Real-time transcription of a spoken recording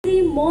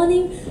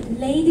morning,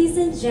 ladies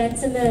and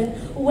gentlemen.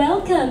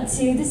 Welcome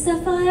to the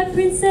Sapphire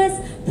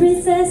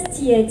Princess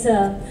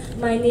Theatre.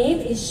 My name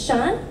is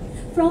Shan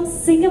from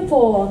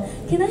Singapore.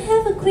 Can I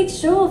have a quick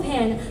show of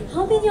hands?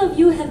 How many of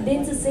you have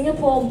been to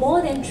Singapore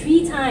more than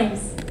 3 times?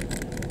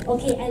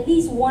 Okay, at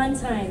least 1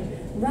 time.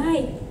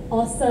 Right,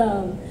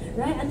 awesome.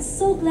 Right, I'm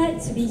so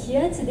glad to be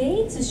here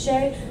today to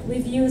share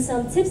with you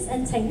some tips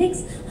and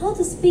techniques how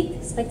to speak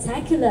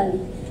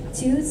spectacularly,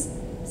 to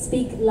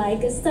speak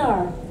like a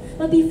star.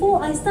 But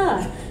before I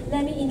start,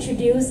 let me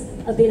introduce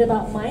a bit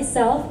about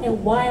myself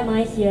and why am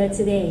I here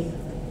today.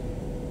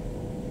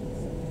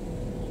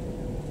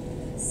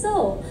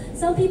 So,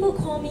 some people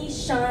call me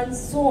Shan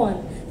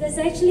Swan. There's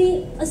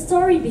actually a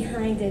story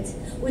behind it.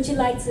 Would you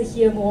like to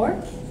hear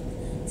more?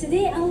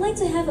 Today, I would like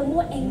to have a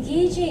more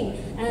engaging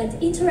and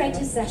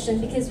interactive session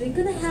because we're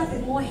going to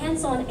have more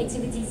hands-on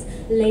activities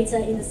later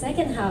in the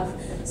second half.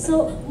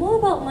 So, more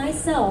about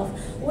myself.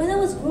 When I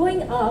was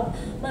growing up,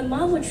 my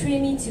mom would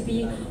train me to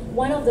be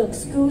one of the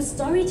school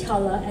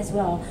storyteller as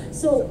well.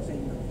 So,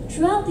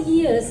 throughout the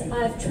years,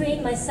 I've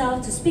trained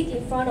myself to speak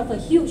in front of a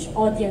huge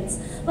audience.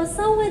 But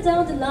somewhere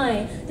down the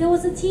line, there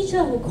was a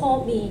teacher who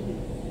called me,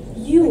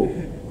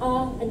 "You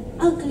are an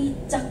ugly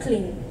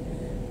duckling."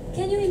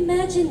 Can you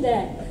imagine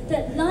that?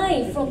 That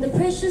line from the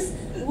precious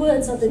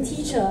words of the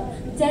teacher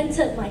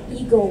dented my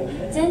ego,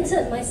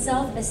 dented my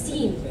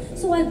self-esteem.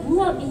 So I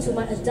grew up into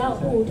my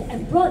adulthood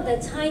and brought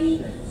that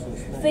tiny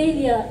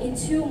failure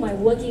into my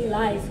working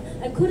life.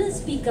 I couldn't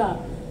speak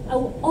up. I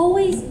would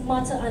always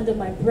mutter under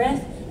my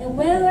breath, and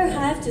whenever I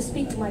have to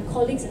speak to my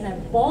colleagues and my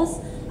boss,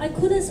 I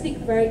couldn't speak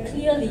very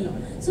clearly.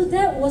 So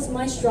that was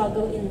my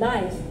struggle in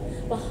life.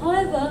 But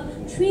however,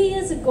 3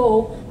 years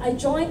ago, I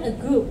joined a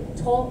group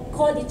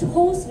called the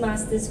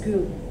Toastmasters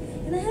group.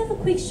 Can I have a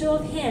quick show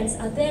of hands?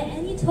 Are there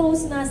any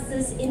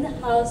Toastmasters in the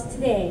house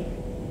today?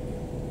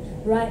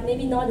 Right,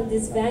 maybe not in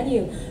this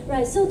venue.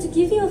 Right, so to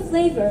give you a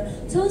flavor,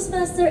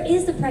 Toastmaster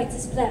is the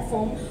practice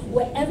platform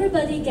where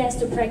everybody gets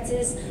to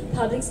practice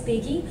public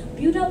speaking,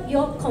 build up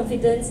your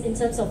confidence in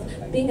terms of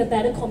being a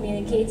better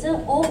communicator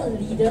or a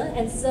leader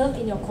and serve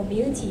in your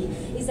community.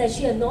 It's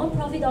actually a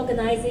non-profit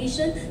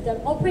organization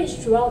that operates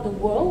throughout the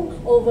world.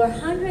 Over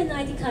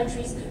 190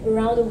 countries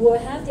around the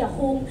world have their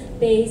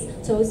home-based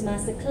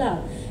Toastmaster club.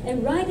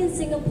 And right in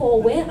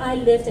Singapore, where I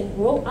lived and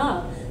grew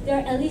up, there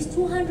are at least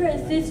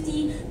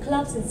 250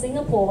 clubs in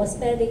Singapore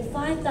spanning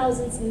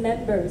 5,000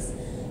 members.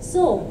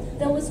 So,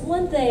 there was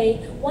one day,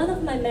 one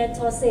of my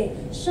mentors said,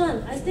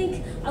 "Shan, I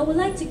think I would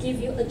like to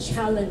give you a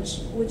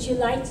challenge. Would you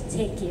like to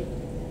take it?"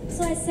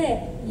 So I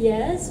said,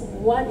 "Yes,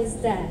 what is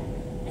that?"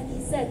 And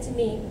he said to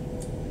me,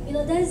 "You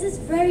know, there's this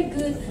very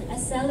good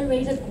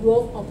accelerated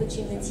growth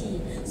opportunity.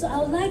 So I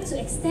would like to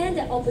extend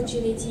that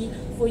opportunity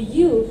for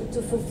you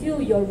to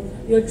fulfill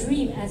your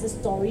dream as a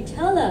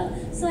storyteller."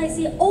 So I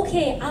said,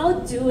 "Okay,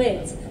 I'll do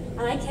it.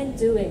 I can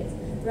do it."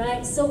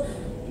 Right? So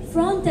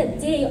from that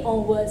day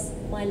onwards,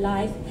 my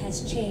life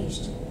has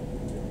changed.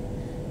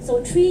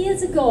 So 3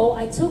 years ago,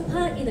 I took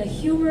part in a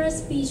humorous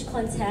speech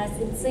contest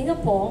in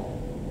Singapore.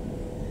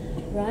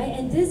 Right,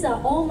 and these are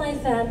all my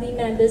family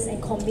members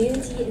and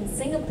community in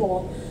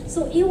Singapore.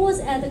 So it was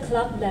at the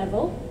club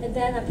level, and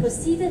then I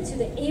proceeded to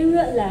the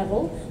area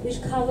level,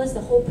 which covers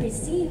the whole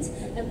precinct,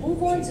 and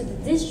move on to the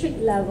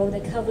district level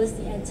that covers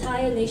the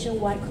entire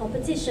nationwide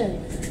competition.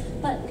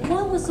 But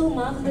what was so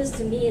marvelous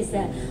to me is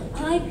that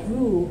I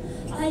grew,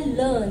 I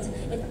learned,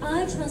 and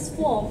I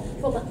transformed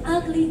from an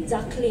ugly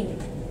duckling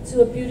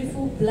to a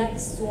beautiful black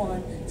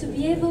swan, to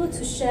be able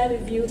to share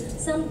with you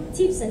some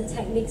tips and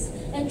techniques.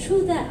 And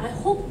through that, I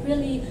hope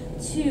really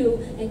to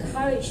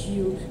encourage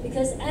you,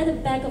 because at the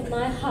back of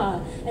my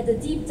heart, at the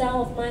deep down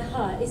of my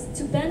heart, is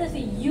to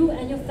benefit you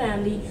and your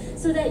family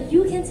so that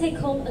you can take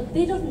home a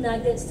bit of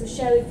nuggets to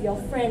share with your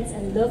friends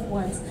and loved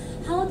ones,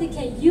 how they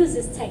can use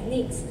these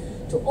techniques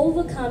to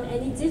overcome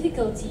any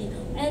difficulty,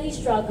 any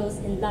struggles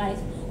in life,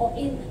 or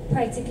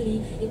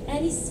practically in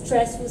any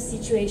stressful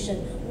situation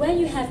when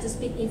you have to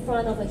speak in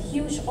front of a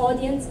huge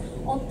audience,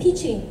 or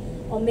pitching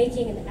or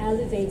making an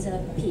elevator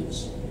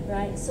pitch.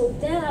 Right? So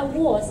there I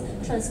was,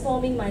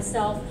 transforming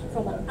myself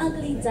from an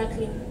ugly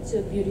duckling to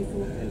a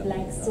beautiful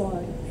black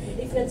swan.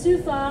 If you're too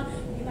far,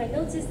 you might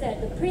notice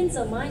that the prints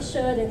on my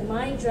shirt and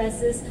my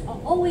dresses are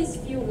always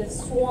filled with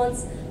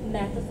swans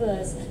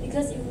metaphors,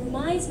 because it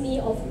reminds me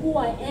of who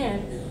I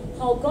am,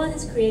 how God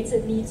has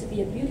created me to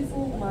be a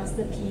beautiful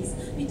masterpiece.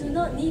 We do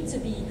not need to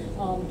be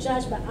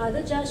judged by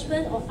other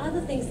judgment or other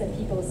things that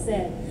people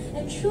said.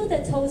 And through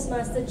that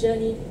Toastmaster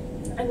journey,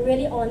 I'm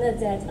really honored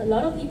that a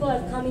lot of people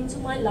have come into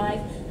my life,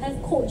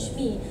 have coached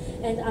me,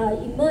 and I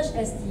emerged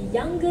as the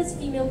youngest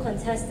female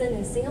contestant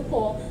in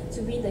Singapore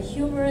to win the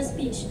humorous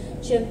speech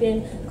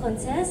champion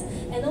contest.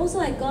 And also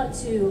I got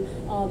to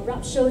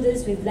rub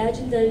shoulders with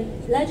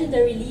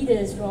legendary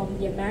leaders from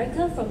the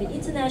America, from the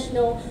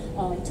international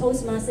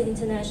Toastmaster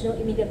International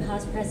immediate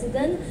past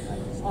president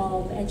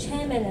and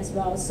chairman as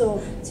well. So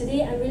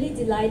today I'm really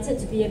delighted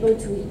to be able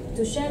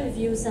to share with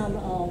you some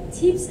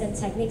tips and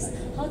techniques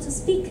how to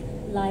speak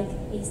like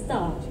a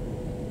star.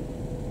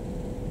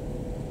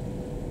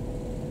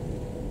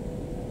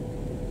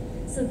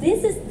 So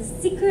this is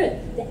the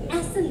secret, the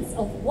essence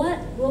of what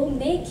will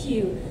make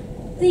you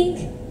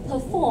think,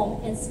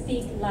 perform, and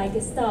speak like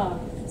a star.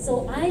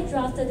 So I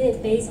drafted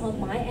it based on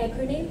my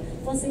acronym.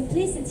 For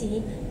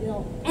simplicity,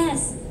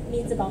 S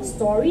means about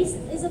stories.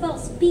 It's about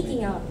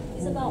speaking up.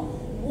 It's about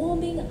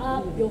warming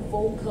up your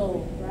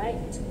vocal,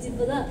 right? To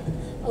develop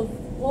a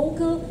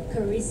vocal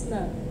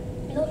charisma.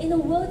 In the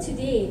world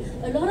today,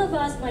 a lot of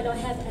us might not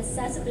have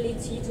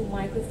accessibility to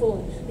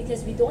microphone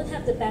because we don't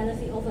have the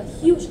benefit of a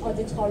huge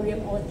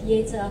auditorium or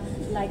theater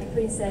like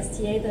Princess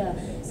Theater.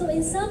 So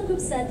in some group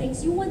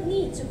settings, you will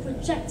need to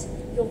project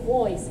your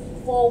voice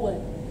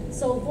forward.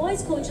 So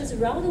voice coaches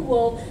around the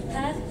world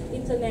have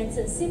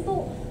implemented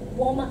simple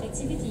warm-up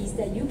activities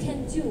that you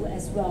can do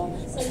as well.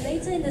 So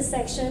later in the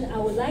section, I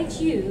would like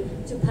you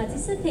to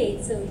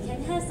participate so we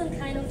can have some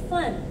kind of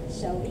fun,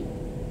 shall we?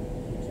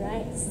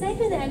 Right.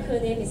 Second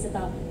acronym is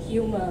about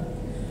humor.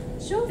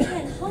 Show of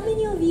hand, how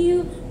many of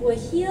you were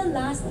here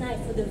last night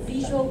for the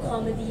visual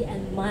comedy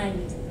and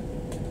mime?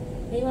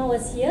 Anyone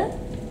was here?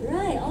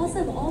 Right,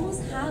 awesome.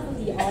 Almost half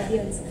of the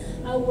audience.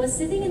 I was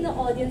sitting in the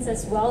audience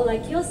as well,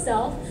 like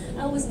yourself.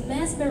 I was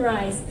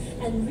mesmerized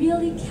and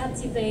really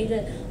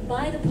captivated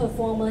by the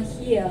performer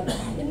here.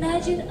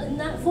 Imagine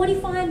a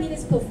 45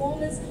 minutes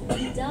performance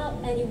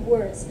without any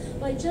words,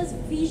 but just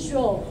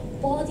visual,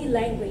 body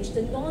language,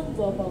 the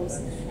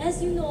non-verbals.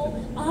 As you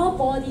know, our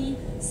body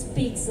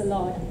speaks a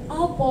lot.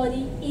 Our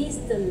body is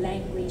the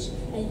language,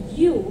 and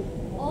you,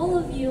 all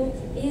of you,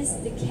 is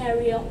the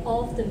carrier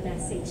of the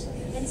message.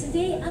 And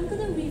today, I'm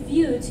going to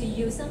review to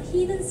you some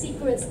hidden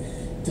secrets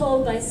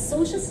told by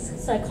social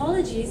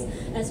psychologists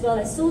as well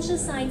as social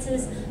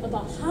scientists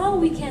about how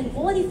we can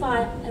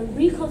modify and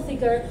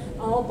reconfigure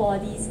our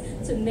bodies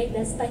to make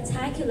that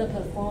spectacular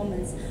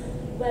performance.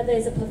 Whether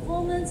it's a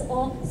performance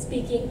or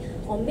speaking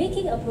or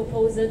making a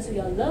proposal to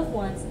your loved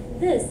ones,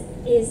 this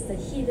is the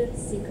hidden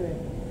secret.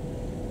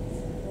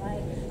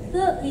 Right?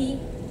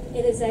 Thirdly,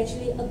 it is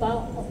actually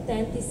about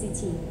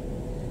authenticity.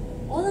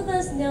 All of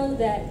us know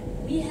that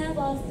we have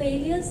our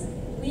failures,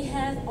 we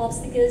have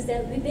obstacles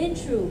that we've been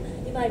through.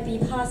 It might be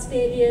past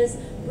failures,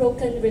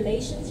 broken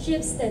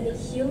relationships that need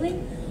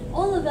healing.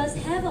 All of us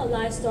have our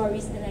life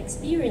stories and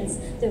experience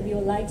that we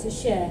would like to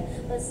share.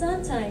 But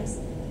sometimes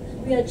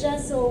we are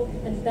just so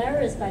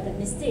embarrassed by the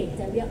mistake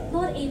that we are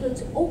not able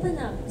to open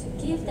up to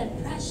give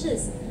that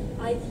precious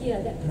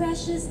idea, that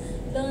precious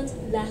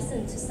learned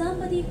lesson to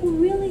somebody who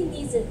really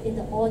needs it in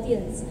the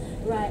audience,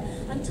 right?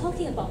 I'm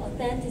talking about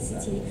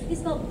authenticity.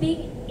 It's about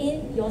being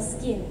in your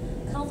skin,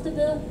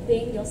 comfortable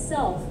being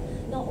yourself,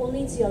 not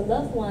only to your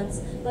loved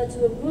ones, but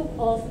to a group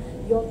of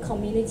your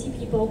community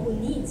people who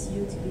needs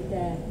you to be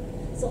there.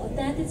 So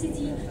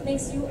authenticity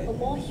makes you a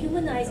more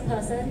humanized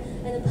person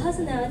and a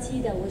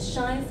personality that will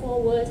shine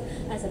forward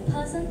as a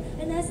person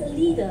and as a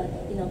leader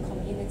in our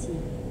community.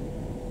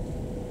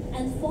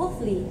 And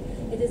fourthly,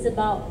 it is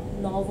about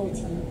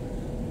novelty.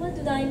 What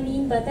do I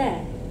mean by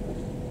that?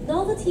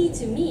 Novelty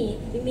to me,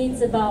 it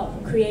means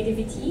about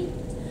creativity,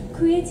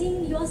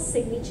 creating your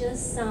signature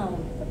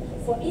sound.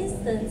 For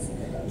instance,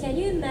 can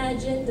you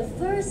imagine the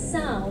first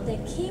sound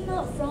that came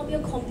out from your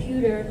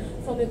computer,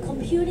 from your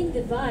computing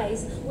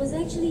device, was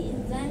actually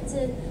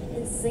invented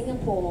in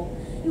Singapore?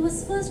 It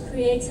was first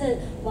created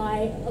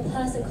by a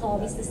person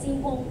called Mr.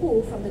 Sim Wong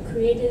Hu from the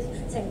Creative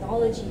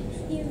Technology.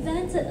 He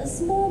invented a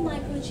small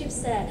microchip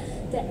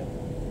set that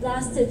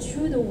blasted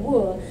through the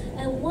world,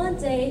 and one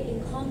day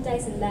in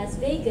Comdex in Las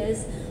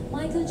Vegas,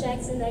 Michael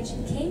Jackson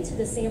actually came to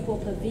the Singapore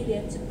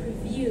Pavilion to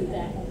preview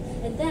that.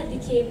 And that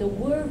became the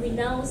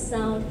world-renowned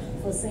sound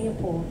for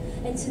Singapore.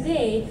 And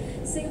today,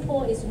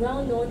 Singapore is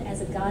well known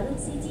as a garden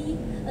city,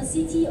 a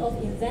city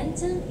of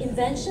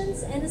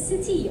inventions, and a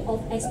city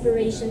of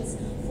explorations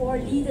for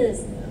leaders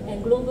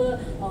and global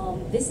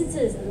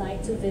visitors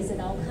alike to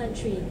visit our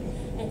country.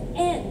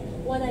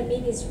 And what I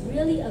mean is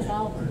really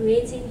about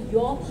creating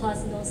your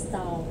personal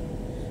style,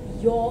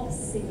 your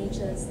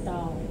signature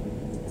style.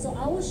 So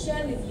I will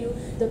share with you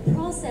the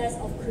process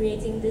of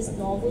creating this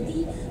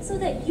novelty so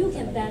that you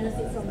can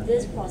benefit from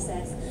this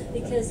process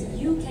because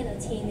you can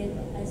attain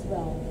it as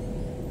well.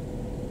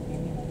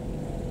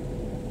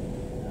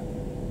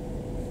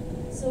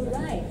 So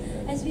right,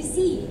 as we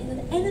see in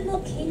the animal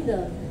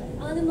kingdom,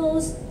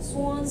 animals,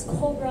 swans,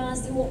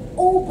 cobras, they will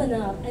open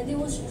up and they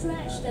will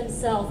stretch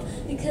themselves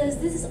because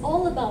this is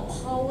all about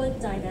power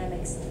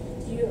dynamics.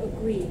 Do you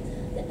agree?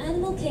 The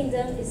animal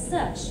kingdom is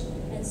such,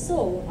 and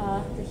so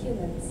are the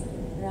humans.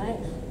 Right?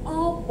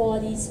 Our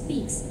body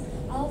speaks,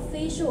 our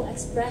facial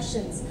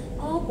expressions,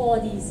 our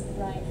bodies,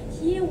 right?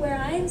 Here where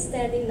I am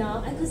standing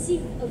now, I could see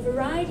a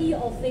variety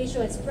of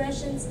facial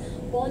expressions,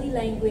 body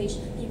language.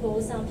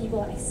 Some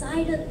people are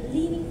excited,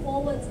 leaning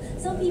forward.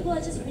 Some people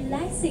are just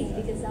relaxing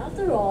because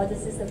after all,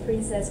 this is a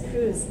Princess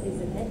Cruise,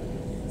 isn't it?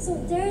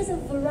 So there is a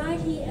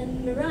variety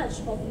and mirage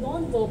of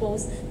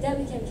non-verbals that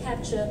we can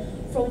capture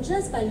from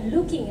just by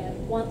looking at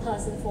one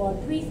person for a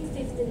brief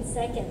 15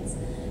 seconds.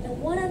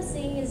 And what I'm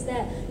saying is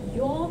that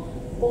your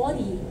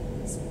body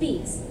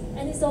speaks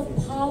and it's of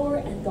power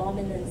and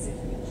dominance.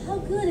 How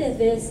good it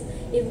is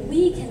if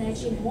we can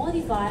actually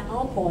modify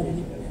our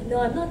body, No,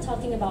 I'm not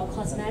talking about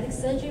cosmetic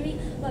surgery,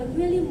 but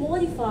really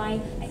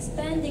modifying,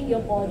 expanding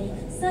your body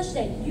such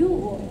that you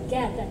will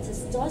get that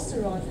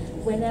testosterone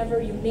whenever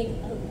you make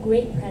a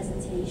great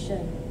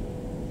presentation.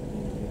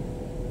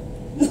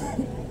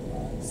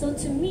 So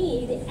to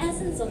me, the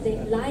essence of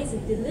it lies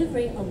in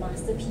delivering a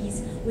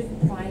masterpiece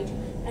with pride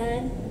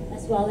and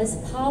as well as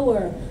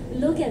power.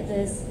 Look at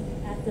this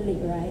athlete,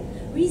 right?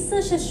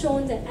 Research has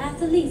shown that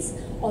athletes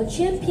or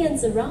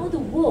champions around the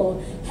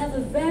world have a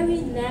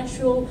very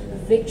natural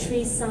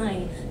victory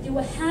sign. They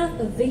will have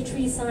a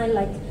victory sign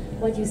like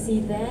what you see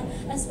there,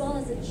 as well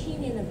as the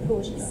Chin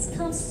approach. It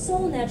comes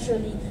so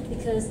naturally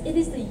because it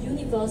is the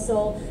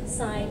universal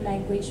sign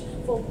language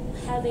for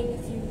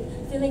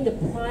feeling the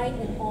pride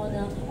and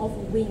honor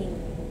of winning.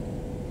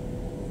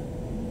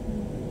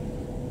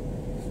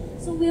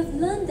 So we have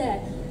learned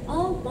that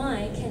our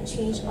mind can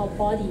change our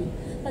body.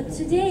 But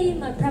today,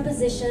 my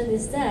proposition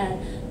is that,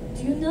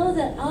 do you know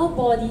that our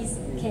bodies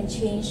can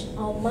change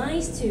our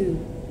minds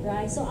too?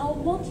 Right? So I'll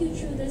walk you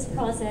through this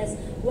process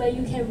where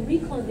you can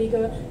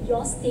reconfigure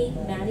your state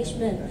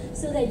management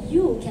so that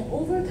you can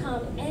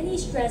overcome any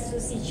stressful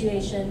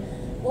situation,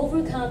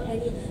 overcome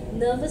any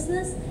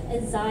nervousness,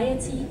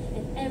 anxiety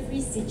in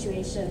every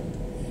situation.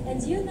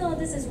 And you know,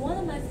 this is one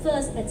of my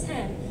first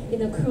attempts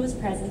in a cruise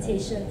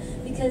presentation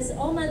because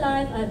all my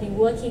life I've been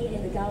working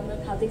in the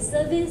government public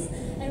service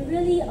and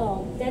really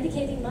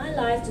dedicating my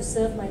life to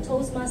serve my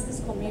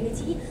Toastmasters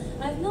community.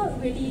 I've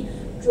not really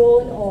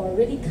grown or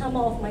really come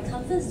out of my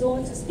comfort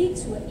zone to speak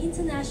to an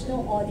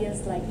international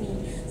audience like me.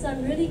 So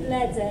I'm really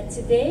glad that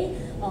today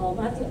I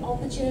have the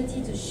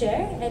opportunity to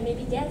share and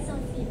maybe get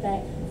some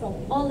feedback from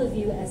all of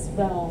you as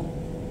well.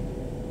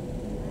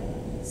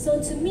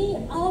 So to me,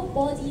 our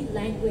body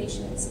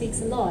language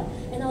speaks a lot,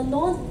 and our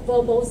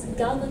non-verbals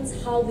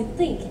governs how we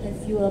think and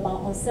feel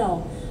about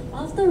ourselves.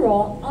 After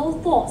all, our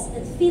thoughts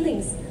and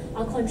feelings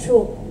are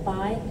controlled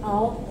by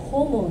our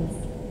hormones.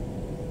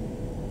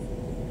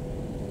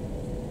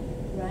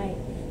 Right.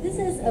 This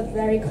is a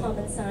very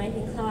common sign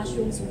in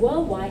classrooms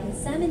worldwide. In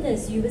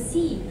seminars, you will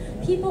see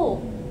people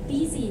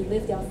busy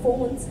with their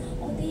phones,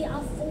 or they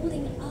are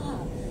folding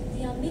up.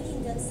 They are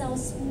making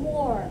themselves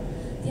small.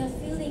 They are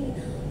feeling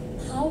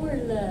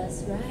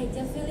powerless, right?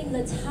 They're feeling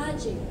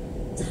lethargic,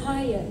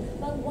 tired.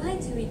 But why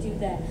do we do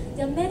that?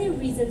 There are many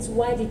reasons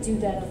why they do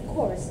that, of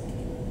course.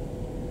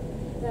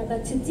 Right,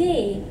 but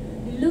today,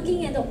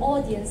 looking at the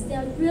audience, there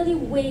are really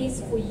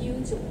ways for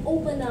you to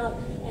open up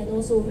and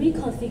also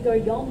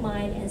reconfigure your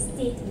mind and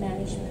state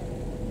management.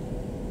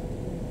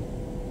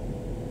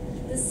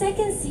 The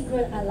second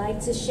secret I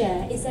like to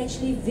share is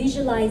actually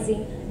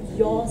visualizing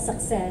your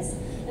success.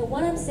 And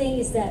what I'm saying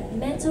is that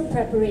mental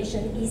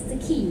preparation is the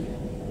key.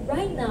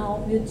 Right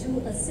now, we'll do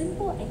a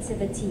simple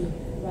activity,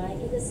 right?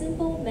 It's a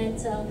simple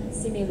mental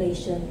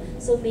simulation.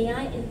 So may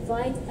I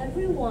invite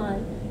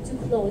everyone to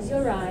close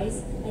your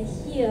eyes and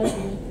hear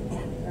me,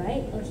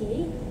 right?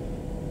 Okay.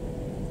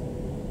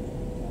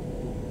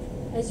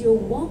 As you're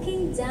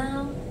walking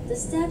down the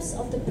steps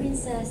of the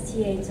Princess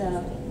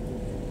Theatre,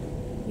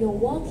 you're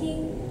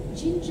walking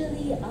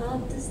gingerly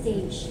up the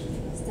stage.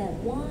 Step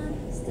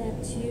 1,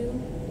 step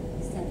 2,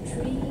 step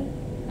 3,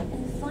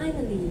 and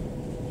finally,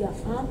 you're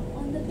up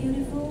on the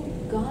beautiful,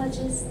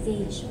 gorgeous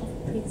stage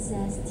of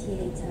Princess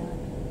Theatre.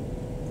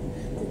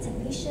 The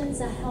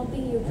technicians are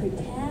helping you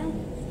prepare,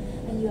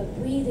 and you're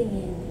breathing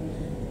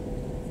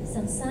in.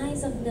 Some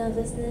signs of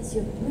nervousness,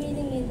 you're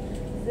breathing in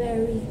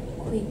very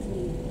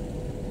quickly.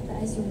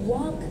 But as you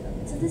walk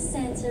to the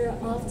center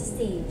of the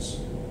stage,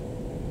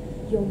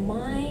 your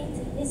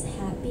mind is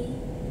happy,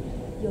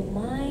 your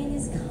mind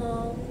is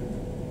calm,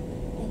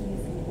 and you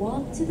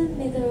walk to the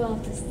middle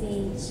of the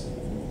stage.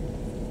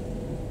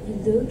 You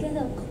look at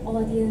the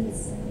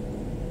audience,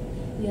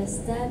 you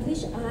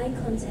establish eye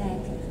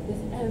contact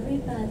with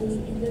everybody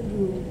in the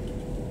room,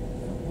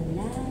 from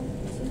the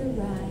left to the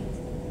right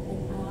and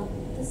up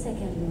the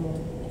second row.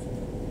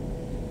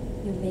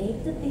 You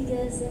make the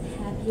biggest and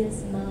happiest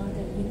smile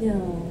that you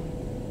know.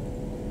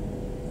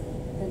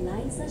 The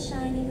lights are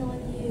shining on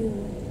you,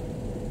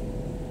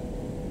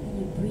 and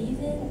you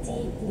breathe in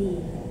deeply,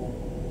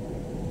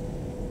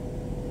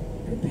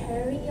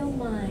 preparing your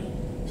mind,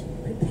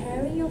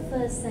 preparing your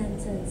first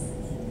sentence,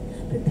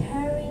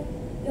 preparing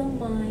your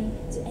mind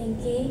to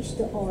engage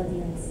the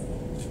audience.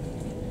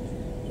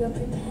 You're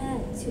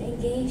prepared to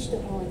engage the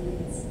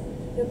audience.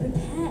 You're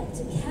prepared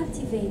to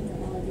captivate the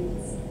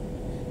audience.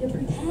 You're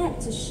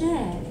prepared to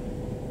share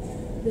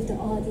with the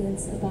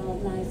audience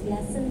about life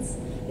lessons.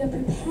 You're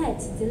prepared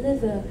to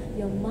deliver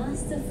your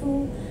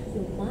masterful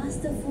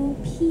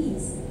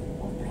piece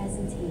of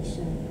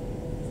presentation.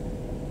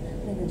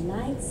 When the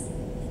lights,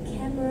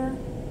 camera,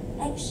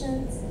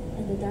 actions,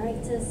 and the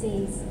director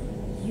says,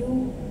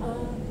 "You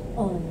are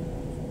on."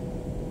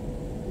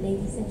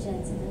 Ladies and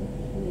gentlemen,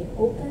 you may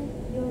open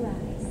your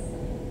eyes.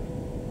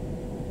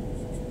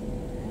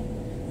 Right?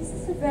 This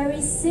is a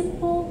very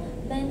simple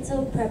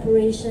mental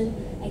preparation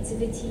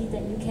activity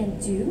that you can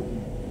do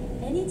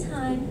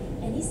anytime,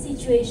 any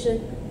situation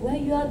where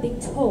you are being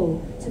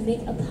told to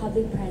make a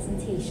public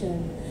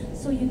presentation.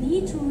 So you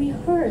need to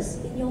rehearse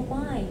in your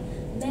mind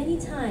many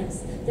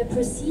times, the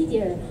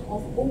procedure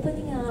of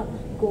opening up,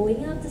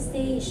 going up the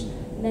stage,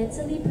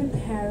 mentally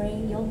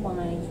preparing your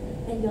mind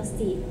and your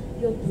state,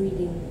 your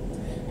breathing.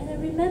 And I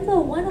remember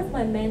one of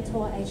my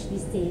mentors actually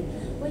said,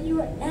 when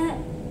you are at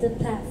the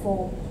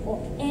platform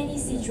or any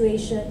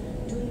situation,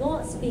 do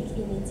not speak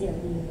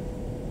immediately.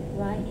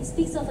 Right? It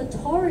speaks of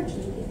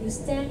authority if you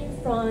stand in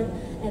front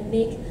and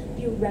build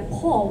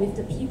rapport with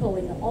the people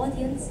in the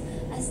audience,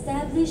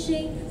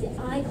 establishing the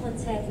eye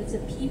contact with the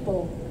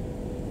people,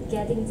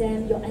 getting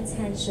them your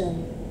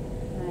attention.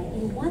 Right?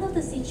 In one of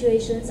the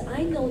situations,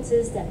 I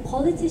noticed that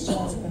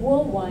politicians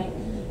worldwide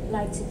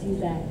like to do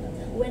that.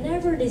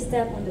 Whenever they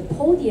step on the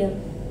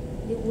podium,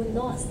 they will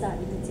not start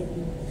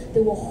immediately.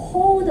 They will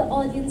hold the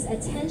audience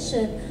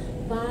attention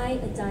by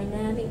a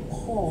dynamic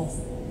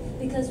pause.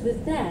 Because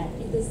with that,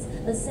 it is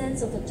a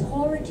sense of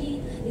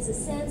authority, it's a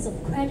sense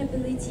of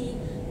credibility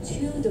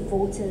to the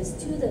voters,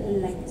 to the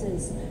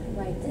electors,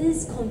 right?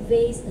 This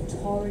conveys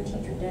authority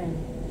to them,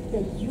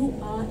 that you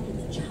are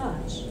in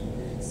charge.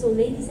 So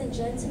ladies and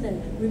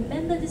gentlemen,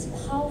 remember this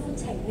powerful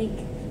technique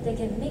that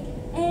can make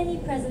any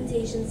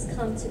presentations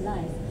come to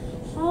life.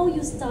 How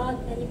you start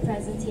any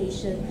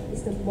presentation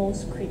is the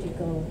most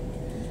critical.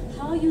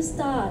 How you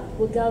start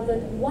will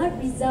govern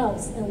what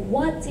results and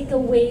what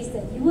takeaways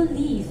that you will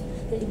leave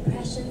the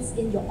impressions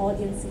in your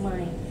audience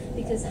mind,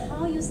 because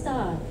how you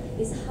start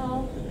is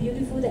how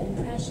beautiful the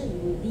impression you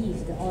will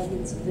leave the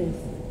audience with.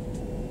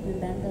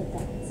 Remember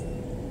that.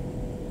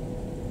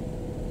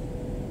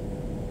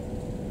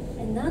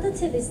 Another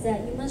tip is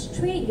that you must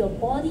train your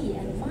body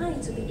and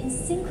mind to be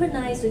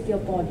synchronized with your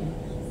body.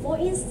 For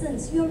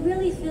instance, you're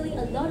really feeling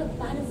a lot of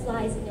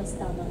butterflies in your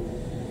stomach.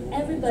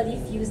 Everybody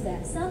feels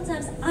that.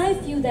 Sometimes I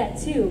feel that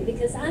too,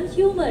 because I'm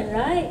human,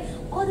 right?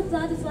 All the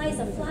butterflies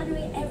are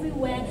fluttering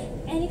everywhere,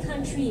 any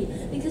country,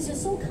 because you're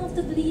so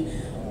comfortably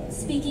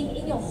speaking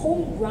in your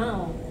home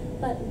ground.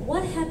 But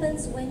what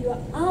happens when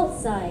you're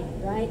outside,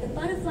 right? The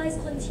butterflies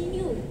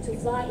continue to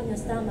fly in your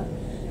stomach.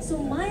 So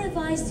my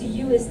advice to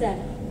you is that,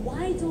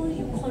 why don't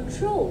you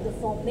control the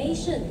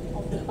formation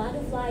of the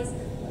butterflies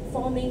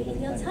forming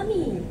in your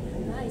tummy,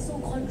 right? So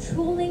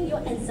controlling your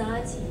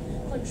anxiety,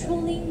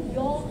 controlling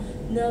your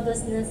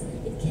nervousness,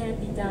 it can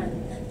be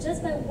done.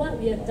 Just by what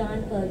we have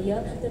done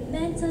earlier, the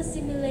mental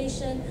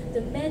simulation,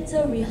 the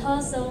mental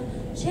rehearsal,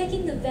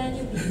 checking the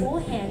venue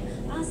beforehand,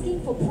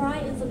 asking for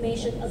prior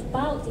information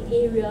about the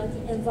area,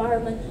 the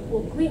environment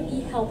will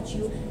greatly help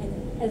you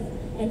and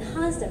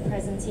enhance that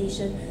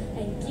presentation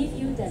and give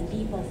you that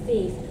leap of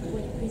faith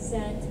when you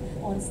present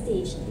on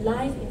stage,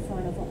 live in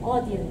front of an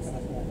audience.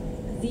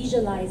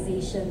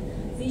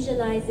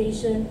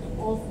 Visualization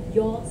of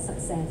your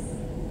success.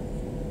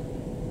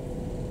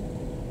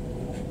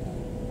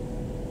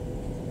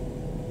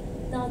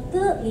 Now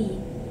thirdly,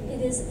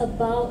 it is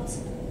about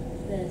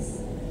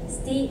this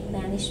state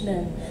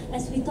management.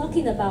 As we're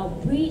talking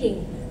about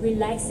breathing,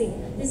 relaxing,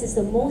 this is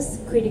the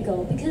most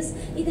critical because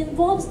it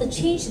involves a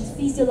change in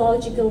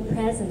physiological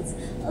presence.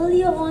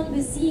 Earlier on,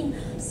 we've seen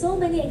so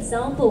many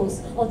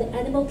examples of the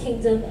animal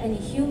kingdom and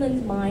the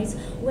human minds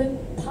when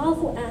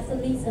powerful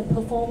athletes and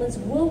performers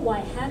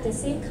worldwide have the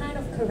same kind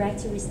of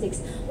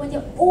characteristics. When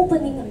they're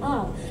opening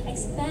up,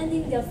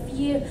 expanding their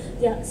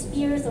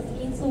spheres of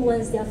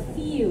influence, their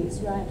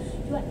fields, right?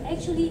 You are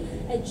actually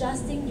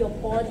adjusting your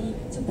body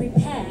to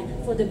prepare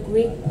for the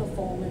great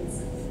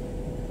performance.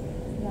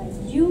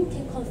 You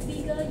can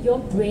configure your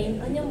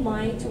brain and your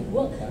mind to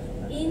work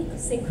in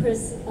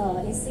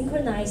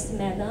synchronized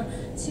manner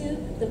to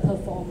the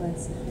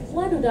performance.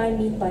 What do I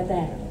mean by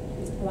that?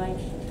 Right?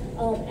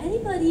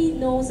 Anybody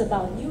knows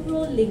about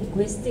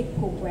neuro-linguistic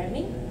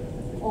programming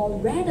or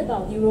read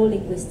about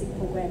neuro-linguistic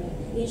programming?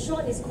 In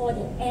short, it's called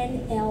the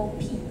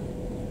NLP.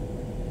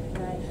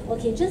 Right?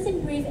 Okay, just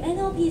in brief,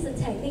 NLP is a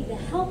technique that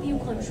helps you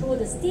control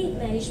the state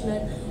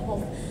management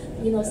of,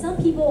 some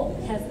people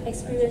have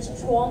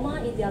experienced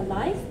trauma in their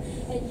life,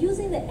 and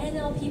using the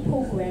NLP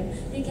program,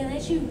 they can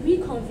actually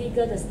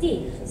reconfigure the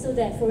state so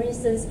that, for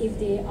instance, if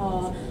they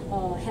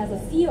have a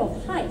fear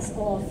of heights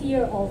or a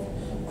fear of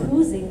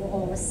cruising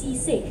or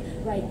seasick,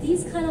 right?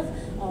 These kind of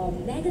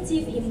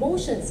negative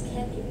emotions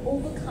can be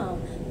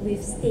overcome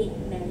with state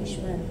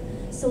management.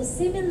 So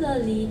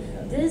similarly,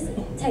 this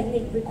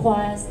technique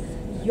requires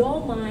your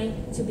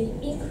mind to be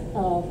in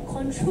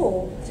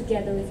control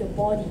together with your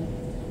body.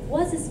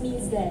 What this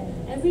means that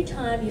every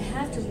time you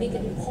have to make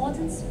an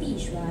important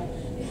speech, right,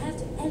 you have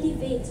to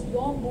elevate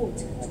your mood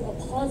to a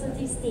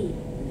positive state.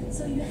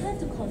 So you have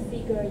to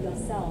configure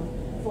yourself.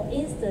 For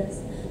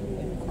instance,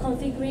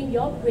 configuring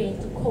your brain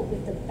to cope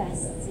with the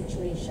best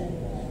situation.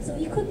 So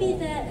it could be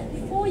that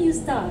before you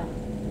start,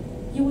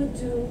 you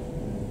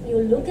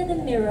look at the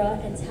mirror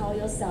and tell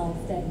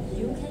yourself that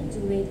you can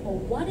do it, or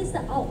what is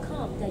the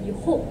outcome that you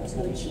hope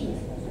to achieve.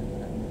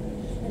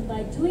 And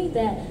by doing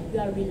that, you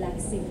are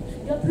relaxing.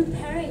 You're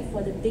preparing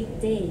for the big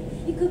day.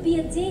 It could be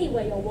a day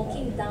where you're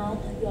walking down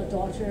your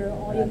daughter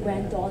or your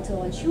granddaughter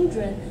or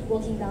children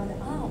walking down the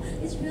aisle.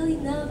 It's really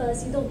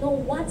nervous. You don't know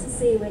what to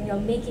say when you're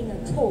making a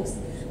toast.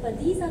 But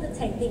these are the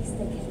techniques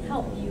that can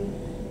help you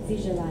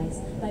visualize.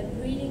 By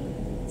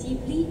breathing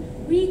deeply,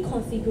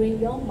 reconfiguring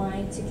your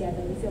mind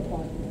together with your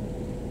body.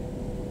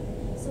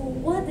 So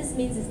what this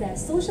means is that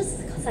social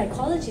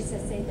psychologists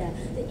have said that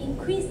the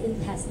increase in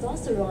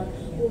testosterone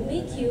will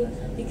make you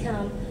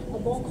become a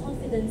more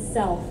confident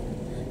self.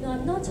 Now,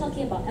 I'm not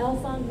talking about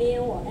alpha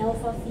male or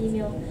alpha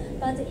female,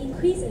 but the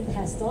increase in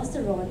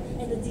testosterone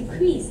and the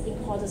decrease in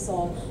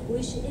cortisol,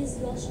 which is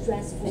your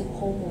stressful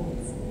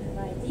hormones.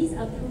 Right? These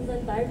are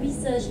proven by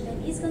research,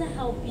 and it's going to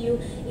help you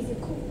if you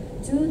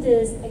do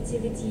this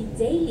activity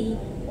daily,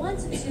 1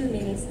 to 2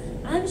 minutes.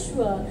 I'm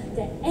sure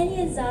that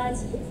any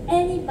anxiety,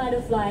 any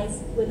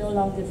butterflies will no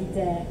longer be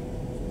there.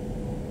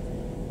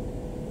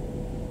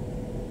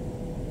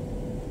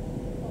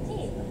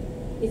 Okay,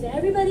 if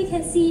everybody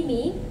can see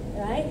me,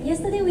 right?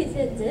 Yesterday we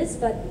did this,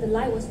 but the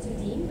light was too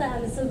dim, but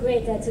I'm so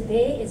great that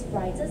today it's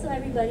brighter so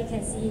everybody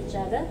can see each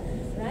other.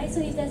 Right?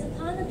 So if there's a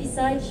partner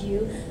beside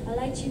you, I'd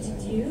like you to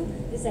do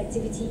this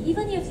activity.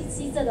 Even if you're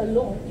seated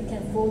alone, you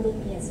can follow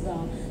me as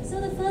well. So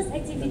the first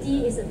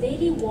activity is a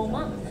daily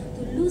warm-up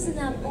to loosen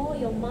up all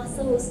your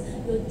muscles,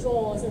 your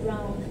jaws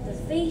around the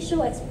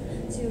facial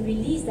to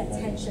release that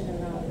tension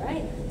around,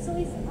 right? So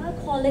I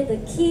call it the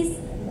kiss,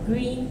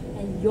 grin,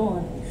 and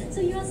yawn.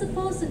 So you're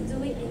supposed to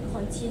do it in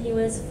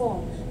continuous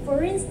form.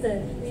 For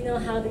instance, we know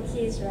how to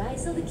kiss, right?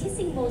 So the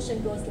kissing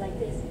motion goes like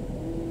this.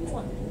 You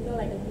know,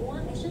 like the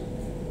mwah action.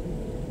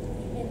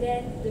 And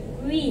then the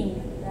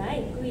grin,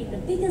 right? Grin, the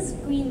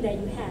biggest grin that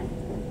you have.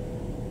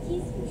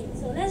 Kiss, grin.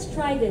 So let's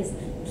try this.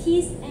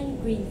 Kiss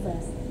and grin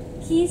first.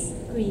 Kiss,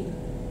 grin.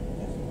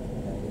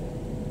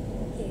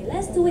 Okay,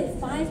 let's do it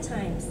 5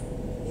 times.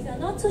 If you're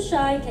not too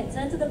shy, you can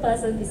turn to the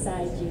person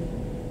beside you.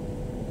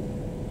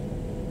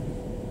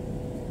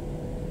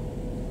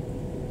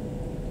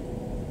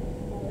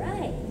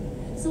 Alright.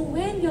 So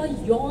when you're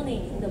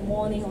yawning in the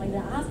morning or in the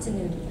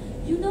afternoon,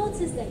 you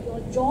notice that your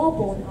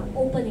jawbone are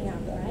opening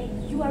up, right?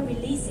 You are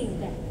releasing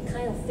that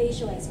kind of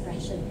facial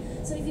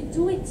expression. So if you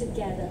do it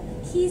together,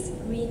 kiss,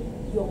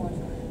 grin, yawn.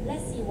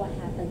 Let's see what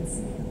happens.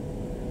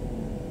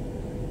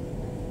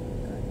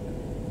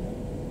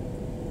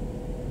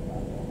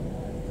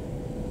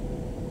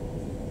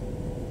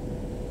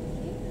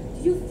 Okay.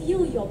 Do you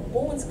feel your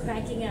bones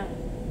cracking up,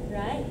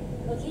 right?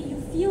 Okay, you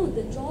feel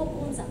the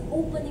jawbones are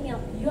opening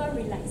up, you are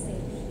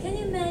relaxing. Can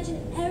you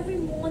imagine every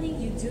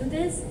morning you do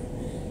this?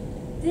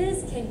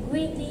 This can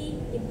greatly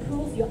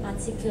improve your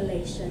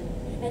articulation,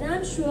 and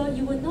I'm sure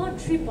you will not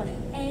trip on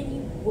any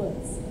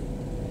words.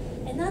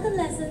 Another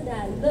lesson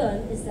that I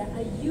learned is that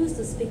I used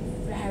to speak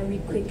very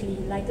quickly,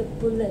 like a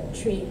bullet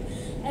train.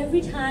 Every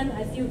time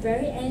I feel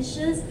very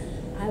anxious,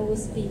 I will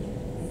speak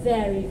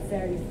very,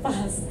 very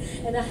fast.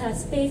 And I have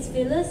space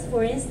fillers,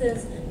 for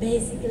instance,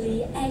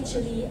 basically,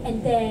 actually,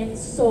 and then,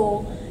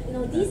 so. You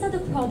know, these are the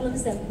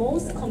problems that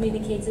most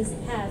communicators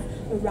have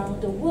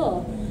around the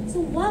world. So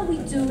what we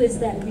do is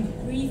that we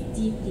breathe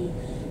deeply.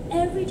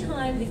 Every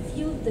time we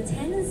feel the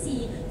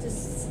tendency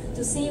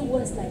to say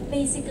words like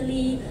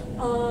basically,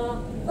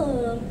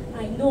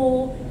 I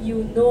know,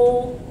 you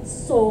know,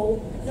 so.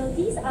 Now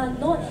these are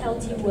not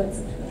healthy words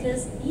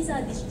because these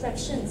are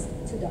distractions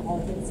to the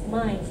audience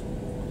mind.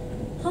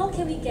 How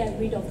can we get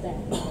rid of that?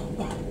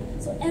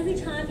 So every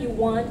time you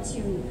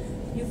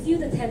feel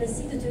the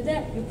tendency to do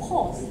that, you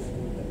pause.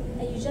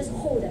 And you just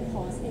hold that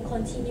pause and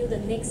continue the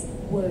next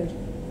word,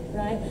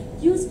 right?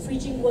 Use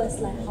bridging words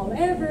like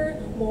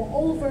however,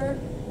 moreover,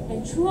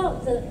 and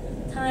throughout the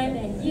time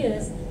and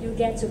years, you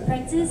get to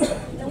practice.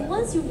 And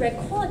once you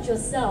record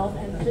yourself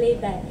and play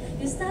back,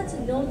 you start to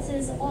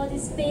notice all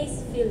these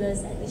space fillers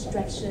and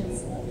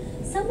distractions.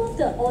 Some of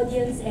the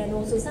audience and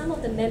also some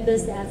of the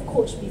members that I've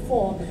coached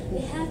before,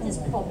 they have this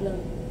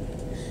problem.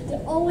 They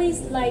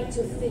always like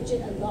to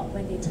fidget a lot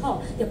when they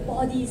talk. Their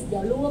bodies,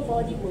 their lower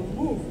body will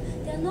move.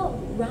 They're not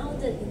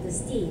grounded in the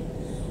state.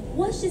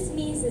 What this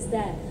means is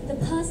that the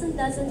person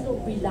doesn't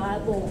look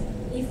reliable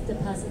if the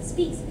person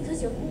speaks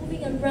because you're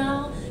moving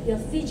around, you're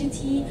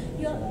fidgety,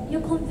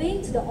 you're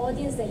conveying to the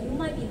audience that you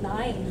might be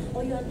lying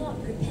or you're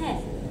not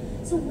prepared.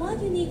 So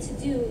what you need to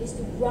do is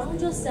to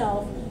ground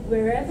yourself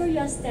wherever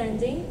you're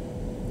standing,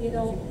 you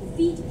know,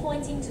 feet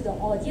pointing to the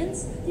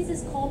audience. This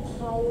is called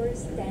power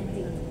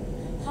standing.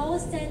 Power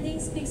standing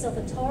speaks of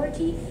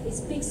authority, it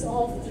speaks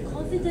of the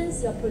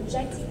confidence you're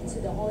projecting to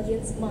the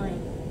audience mind,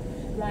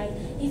 right?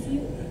 If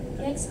you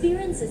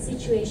experience a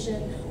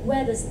situation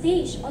where the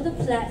stage or the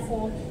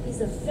platform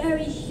is a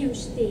very huge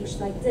stage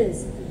like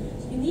this,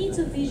 you need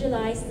to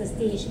visualize the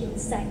stage in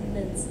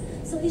segments.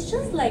 So it's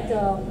just like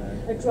a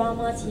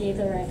drama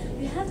theater, right?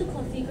 You have to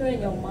configure in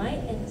your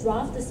mind and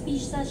draft the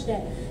speech such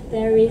that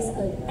there is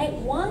act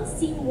 1,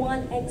 scene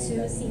 1, act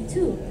 2, scene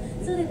 2.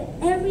 So that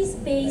every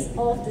space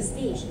of the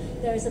stage,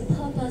 there is a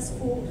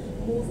purposeful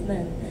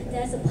movement.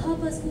 There's a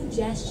purposeful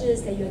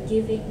gestures that you're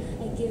giving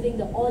and giving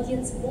the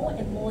audience more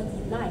and more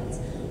delight,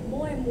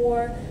 more and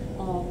more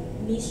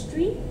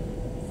mystery.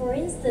 For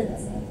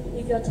instance,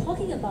 if you're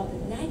talking about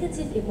the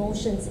negative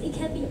emotions, it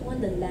can be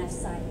on the left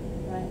side,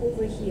 right,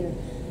 over here.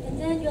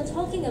 And then you're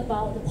talking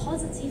about the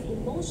positive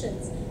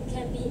emotions, it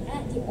can be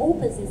at the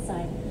opposite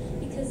side.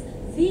 Because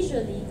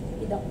visually,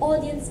 in the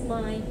audience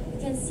mind, you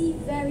can see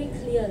very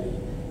clearly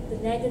the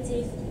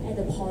negative and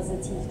the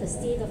positive, the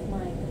state of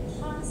mind,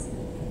 the past,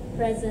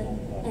 present,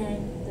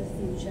 and the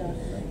future.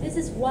 This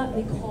is what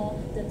we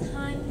call the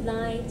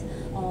timeline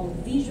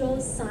visual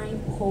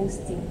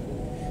signposting.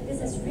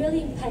 This is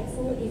really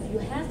impactful if you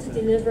have to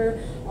deliver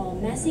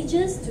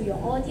messages to your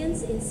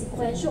audience in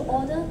sequential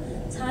order,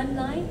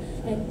 timeline,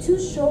 and to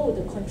show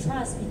the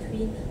contrast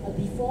between a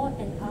before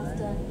and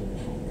after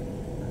impact.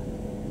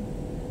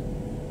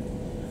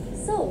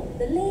 So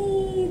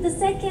the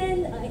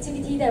second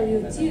activity that we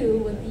will do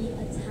will be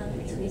a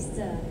tongue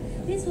twister.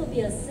 This will be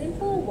a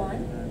simple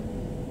one.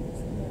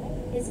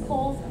 It's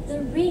called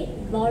the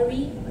red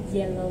lorry,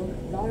 yellow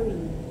lorry.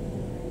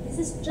 This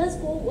is just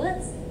 4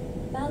 words,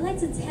 but I'd like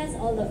to test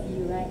all of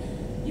you, right?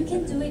 You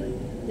can do it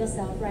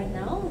yourself right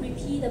now.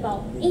 Repeat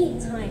about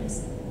 8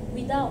 times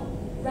without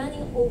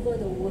running over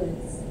the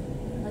words.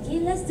 Okay,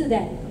 let's do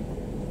that.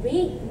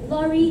 Red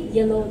lorry,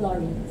 yellow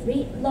lorry.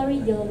 Red lorry,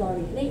 yellow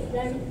lorry.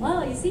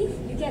 Oh, you see?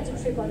 You get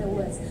to trip on the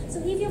words. So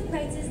if you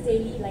practice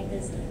daily like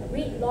this,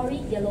 red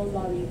lorry, yellow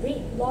lorry,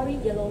 red lorry,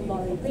 yellow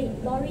lorry,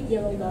 red lorry,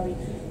 yellow lorry,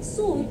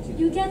 soon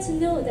you get to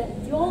know that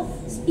your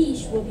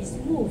speech will be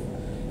smooth.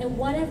 And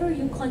whatever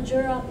you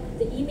conjure up,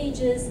 the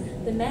images,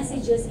 the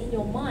messages in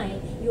your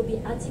mind, you'll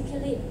be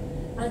articulated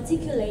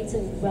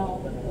well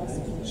with your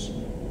speech.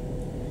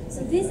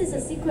 So this is a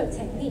secret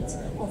technique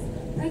of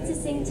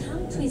practicing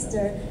tongue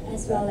twister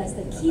as well as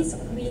the kiss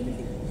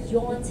green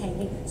yawn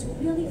technique to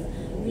really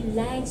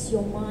relax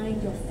your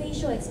mind, your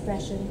facial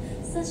expression,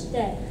 such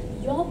that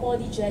your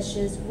body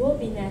gestures will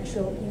be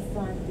natural in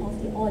front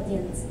of the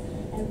audience.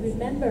 And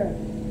remember,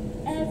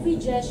 every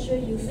gesture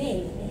you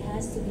make, it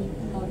has to be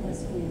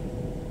purposeful.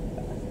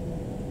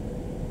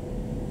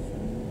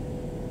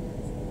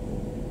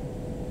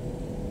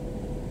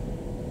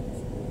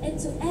 And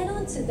to add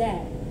on to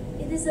that,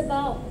 it is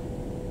about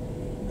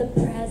the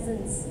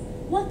presence.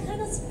 What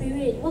kind of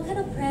spirit, what kind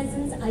of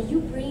presence are you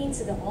bringing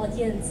to the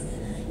audience?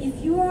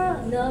 If you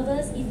are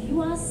nervous, if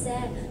you are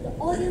sad, the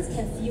audience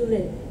can feel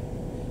it.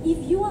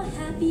 If you are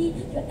happy,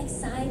 you're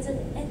excited,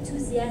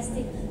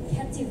 enthusiastic,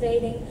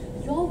 captivating,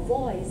 your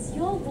voice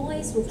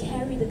will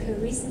carry the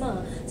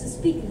charisma to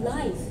speak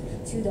life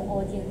to the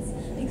audience.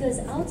 Because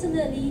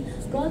ultimately,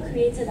 God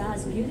created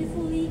us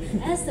beautifully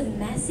as the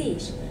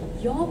message.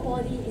 Your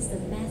body is the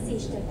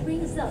message that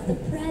brings out the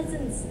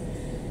presence,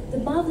 the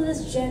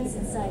marvelous gems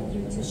inside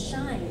you to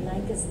shine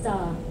like a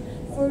star.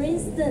 For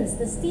instance,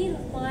 the state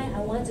of mind I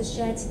want to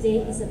share today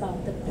is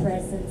about the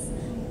presence,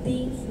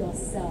 being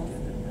yourself.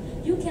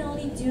 You can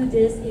only do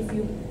this if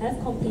you have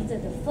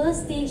completed the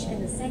first stage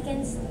and the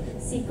second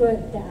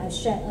secret that I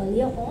shared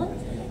earlier on.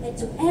 And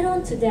to add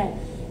on to that,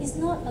 it's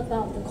not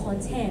about the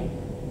content.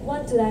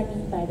 What do I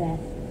mean by that?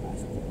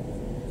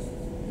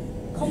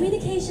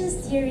 Communications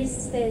theory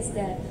says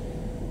that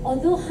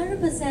although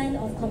 100%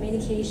 of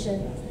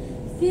communication,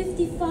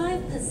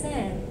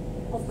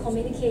 55% of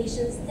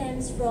communication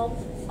stems from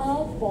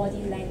our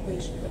body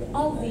language,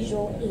 our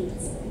visual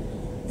aids.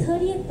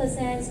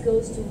 38%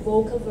 goes to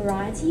vocal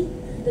variety,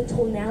 the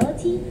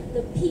tonality,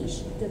 the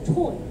pitch, the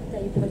tone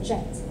that you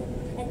project.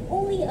 And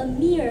only a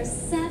mere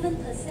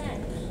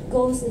 7%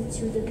 goes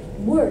into the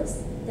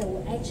words that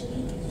were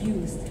actually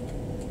used.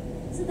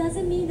 So does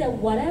it mean that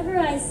whatever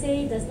I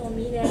say does not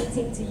mean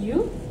anything to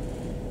you?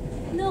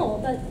 No,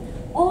 but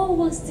all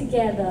works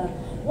together.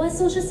 What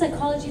social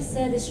psychology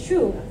said is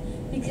true,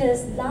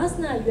 because last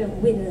night you have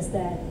witnessed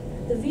that.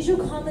 The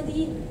visual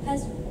comedy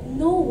has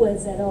no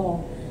words at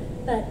all,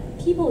 but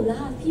people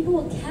laughed, people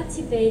were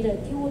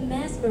captivated, people were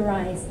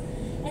mesmerized.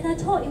 And I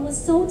thought it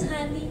was so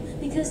timely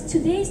because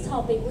today's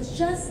topic was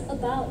just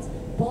about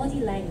body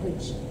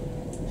language.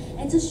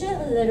 And to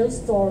share a little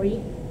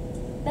story,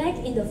 back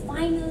in the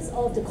finals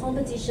of the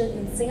competition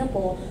in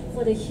Singapore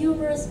for the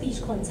humorous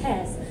speech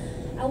contest,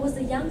 I was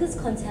the youngest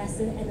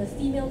contestant and a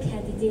female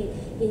candidate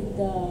in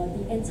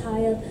the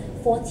entire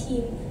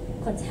 14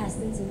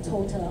 contestants in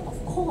total.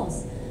 Of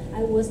course,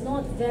 I was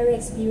not very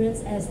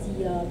experienced as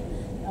the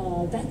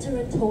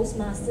veteran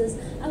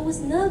Toastmasters. I was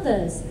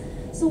nervous.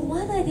 So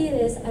what I did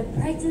is I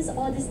practiced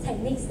all these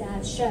techniques that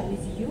I've shared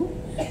with you.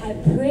 I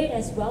prayed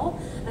as well.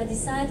 I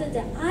decided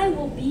that I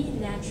will be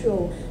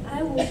natural.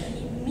 I will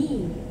be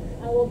me.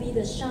 I will be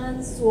the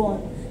Shan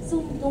Swan.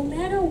 So no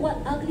matter what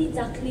ugly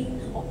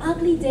duckling or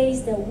ugly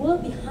days that were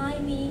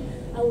behind me,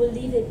 I will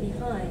leave it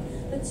behind.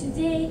 But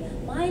today,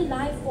 my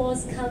life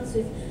force comes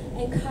with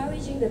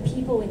encouraging the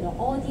people in the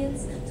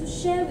audience to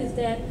share with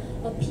them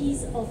a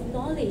piece of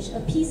knowledge, a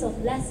piece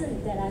of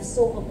lesson that I've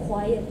so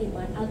acquired in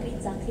my ugly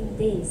duckling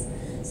days.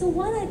 So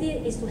what I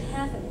did is to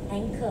have an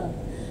anchor.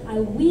 I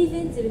weave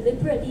in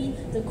deliberately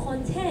the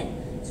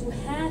content to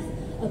have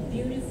a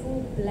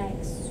beautiful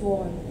black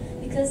swan.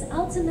 Because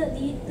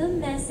ultimately, the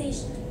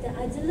message that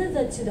I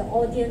delivered to the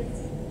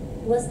audience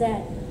was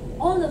that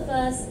all of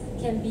us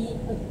can be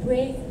a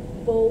brave,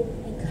 bold,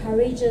 and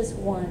courageous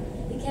one.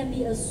 It can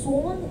be a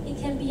swan, it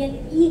can be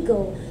an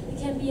eagle, it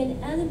can be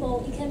an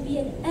animal, it can be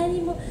an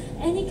animal,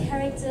 any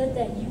character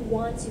that you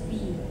want to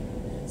be.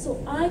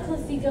 So I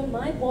configure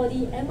my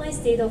body and my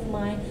state of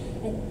mind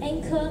and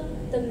anchor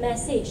the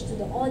message to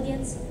the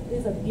audience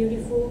with a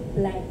beautiful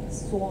black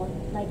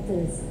swan like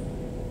this.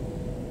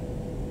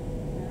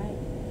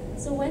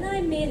 So when I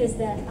made is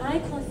that I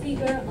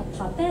configure a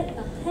puppet,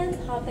 a hand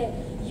puppet,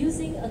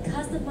 using a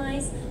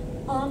customized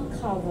arm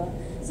cover.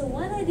 So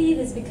what I did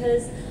is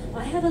because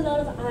I have a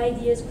lot of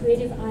ideas,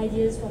 creative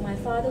ideas from my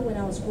father when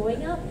I was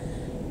growing up.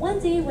 One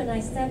day when I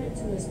stepped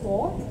into a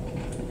store,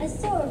 I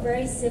saw a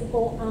very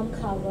simple arm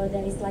cover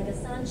that is like a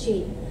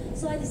sunshade.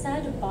 So I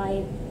decided to buy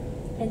it.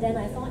 And then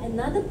I found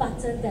another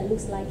button that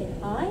looks like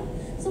an eye.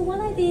 So what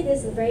I did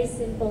is a very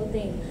simple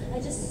thing. I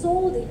just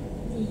sewed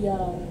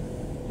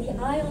the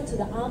eye onto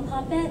the arm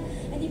puppet,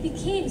 and it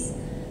became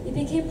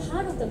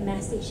part of the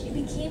message. It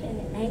became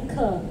an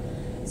anchor.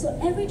 So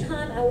every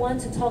time I want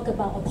to talk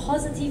about a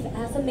positive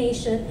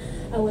affirmation,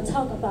 I will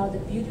talk about the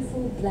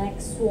beautiful black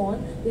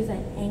swan with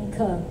an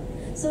anchor.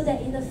 So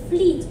that in a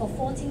fleet of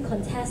 14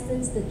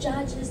 contestants, the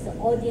judges, the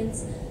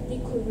audience, they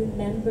could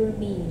remember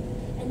me.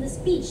 And the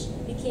speech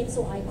became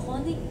so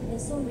iconic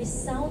and so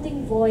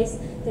resounding voice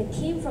that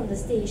came from the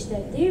stage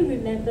that they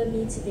remember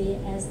me today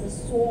as the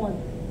swan.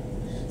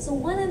 So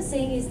what I'm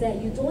saying is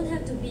that you don't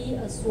have to be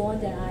a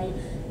swan that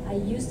I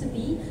used to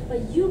be,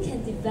 but you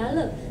can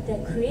develop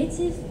that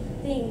creative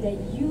thing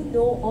that you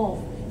know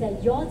of,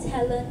 that your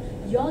talent,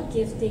 your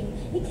gifting.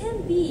 It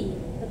can be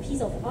a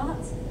piece of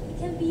art, it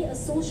can be a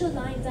social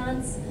line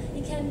dance,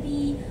 it can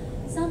be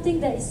something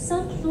that is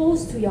so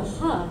close to your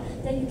heart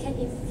that you can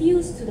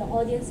infuse to the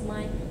audience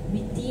mind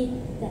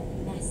within that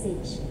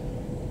message.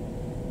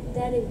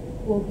 That it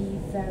will be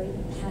very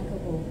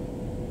impeccable.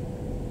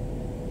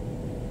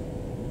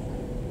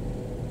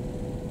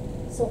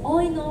 So all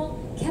in all,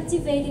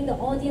 captivating the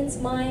audience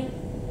mind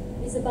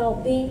is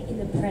about being in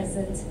the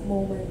present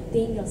moment,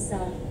 being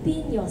yourself,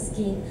 being your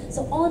skin.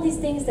 So all these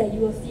things that you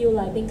will feel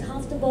like being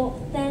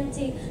comfortable,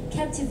 authentic,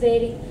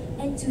 captivating,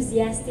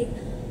 enthusiastic,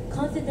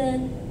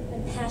 confident,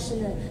 and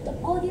passionate. The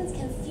audience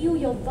can feel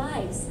your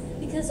vibes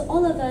because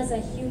all of us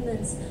are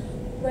humans.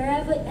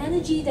 Wherever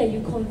energy that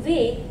you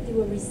convey, they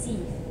will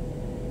receive.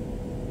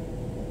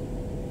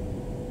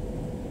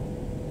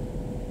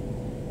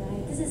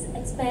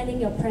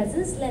 Expanding your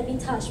presence, let me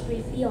touch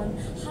briefly on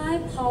high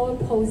power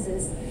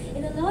poses.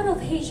 In a lot of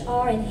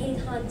HR and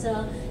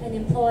headhunter and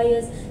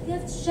employers, they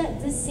have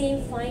shared the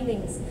same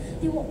findings.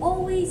 They will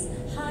always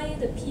hire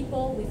the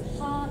people with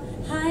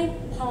high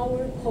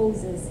power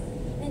poses.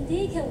 And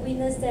they can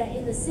witness that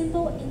in the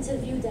simple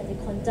interview that they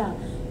conduct,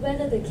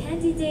 whether the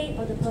candidate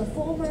or the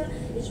performer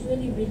is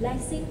really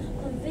relaxing,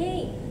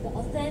 conveying the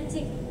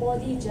authentic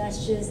body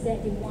gestures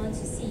that they want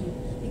to see.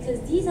 Because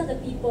these are the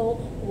people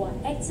who are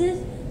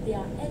active, they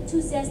are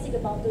enthusiastic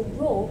about the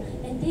role,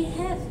 and they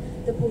have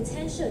the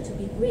potential to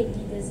be great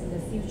leaders in the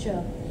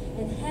future.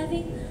 And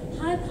having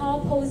high power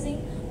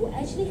posing will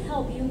actually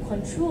help you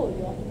control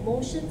your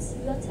emotions,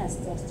 your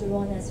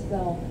testosterone as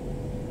well.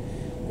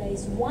 There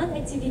is one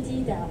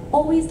activity that I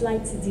always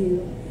like to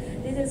do.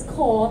 This is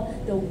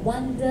called the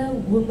Wonder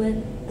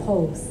Woman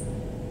pose.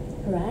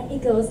 Right?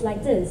 It goes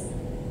like this.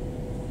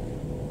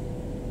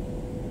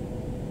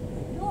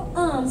 Your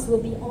arms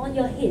will be on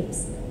your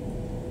hips.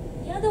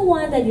 The other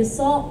one that you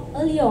saw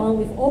earlier on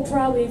with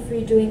Oprah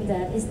Winfrey doing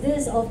that is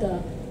this of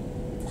the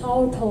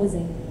power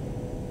posing.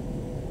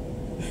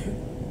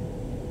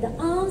 The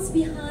arms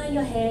behind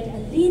your head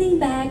and leaning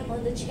back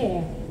on the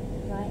chair.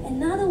 Right?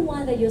 Another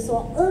one that you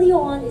saw earlier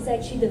on is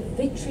actually the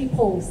victory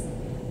pose.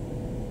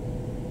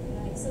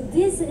 Right? So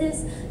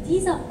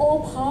these are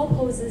all power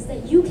poses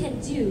that you can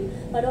do,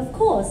 but of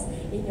course,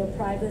 in your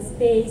private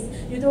space,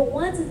 you don't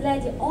want to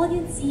let the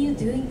audience see you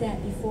doing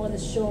that before the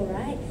show,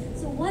 right?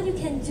 So what you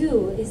can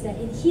do is that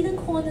in hidden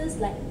corners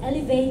like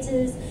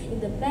elevators, in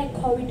the back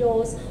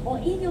corridors, or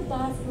in your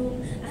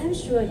bathroom, I'm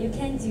sure you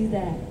can do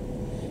that.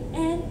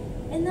 And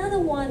another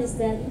one is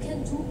that you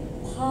can do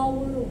power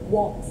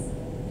walks.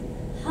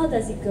 How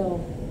does it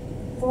go?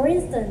 For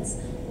instance,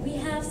 we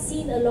have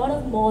seen a lot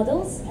of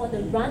models on the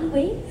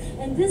runway,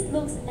 and this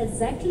looks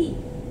exactly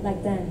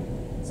like them.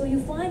 So you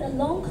find a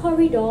long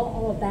corridor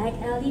or a back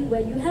alley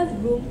where you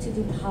have room to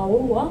do power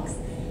walks,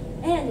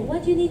 and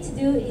what you need to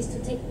do is to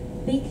take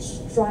big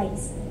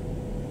strides.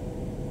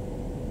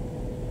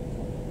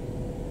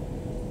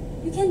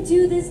 You can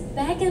do this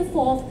back and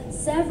forth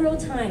several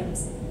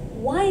times.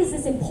 Why is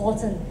this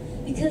important?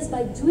 Because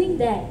by doing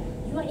that,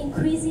 you are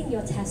increasing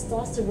your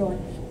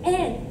testosterone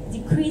and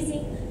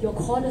decreasing your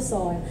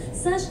cortisol,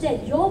 such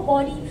that your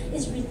body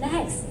is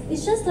relaxed.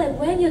 It's just like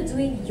when you're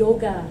doing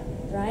yoga,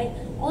 right?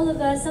 All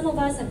of us, some of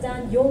us have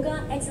done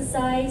yoga,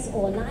 exercise,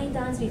 or line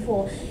dance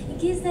before. It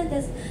gives them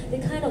this, the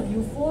kind of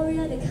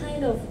euphoria, the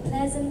kind of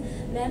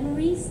pleasant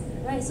memories,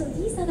 right? So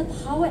these are the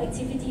power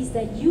activities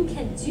that you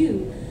can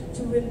do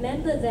to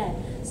remember that.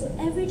 So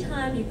every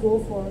time you go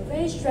for a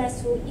very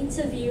stressful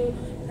interview,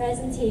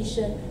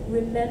 presentation,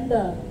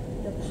 remember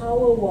the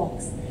power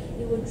walks.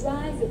 It will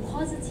drive your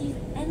positive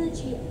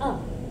energy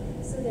up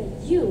so that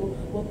you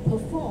will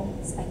perform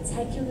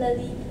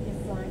spectacularly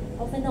in front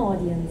of an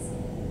audience.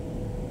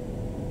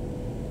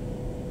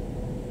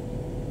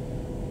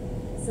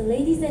 So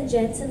ladies and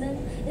gentlemen,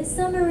 in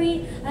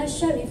summary, I've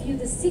shared with you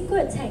the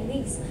secret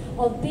techniques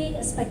of being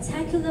a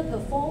spectacular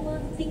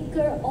performer,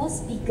 thinker, or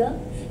speaker.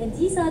 And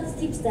these are the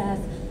tips that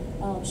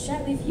I've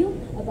shared with you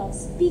about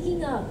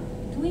speaking up,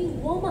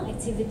 doing warm-up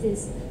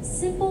activities,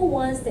 simple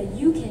ones that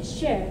you can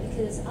share,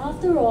 because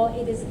after all,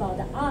 it is about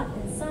the art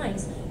and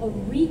science of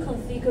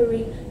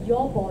reconfiguring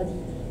your body,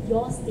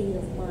 your state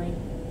of mind.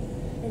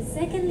 And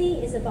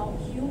secondly, it's about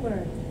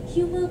humor.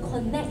 Humor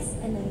connects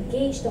and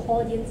engages the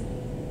audience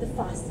the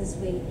fastest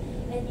way.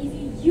 And if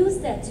you use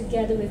that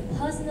together with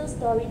personal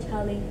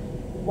storytelling,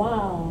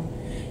 wow,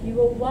 you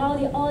will wow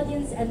the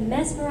audience and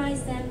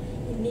mesmerize them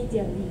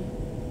immediately.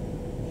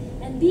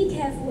 And be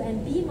careful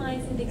and be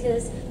mindful,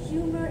 because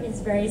humor is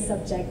very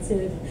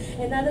subjective.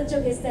 Another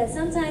joke is that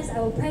sometimes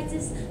I will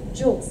practice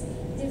jokes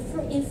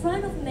in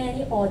front of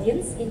many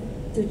audience,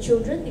 to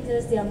children,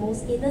 because they are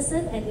most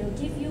innocent and they will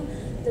give you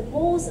the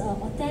most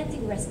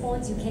authentic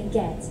response you can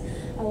get.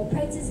 I will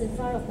practice in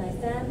front of my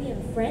family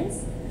and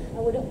friends. I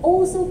would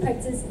also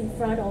practice in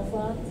front of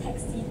a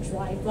taxi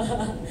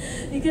driver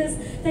because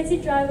taxi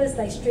drivers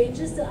like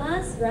strangers to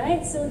us,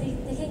 right? So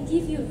they can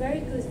give you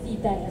very good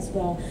feedback as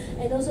well.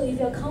 And also, if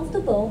you're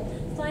comfortable,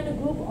 find a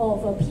group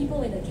of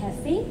people in a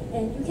cafe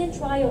and you can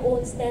try your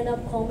own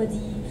stand-up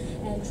comedy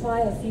and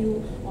try a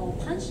few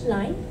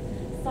punchline,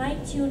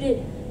 fine-tune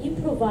it,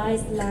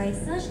 improvised lines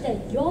such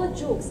that your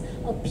jokes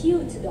appeal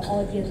to the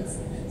audience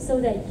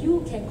so that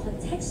you can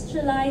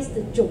contextualize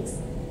the jokes.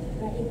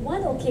 In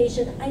one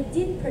occasion, I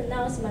didn't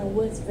pronounce my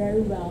words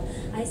very well.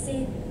 I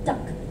say duck,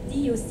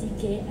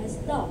 D-U-C-K, as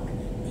dog,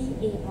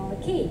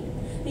 D-A-R-K,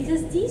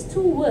 because these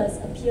two words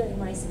appear in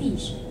my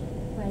speech.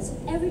 Right? So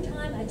every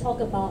time I talk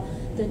about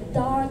the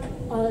dark,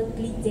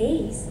 ugly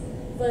days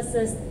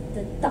versus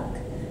the duck,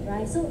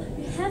 right? So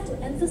you have to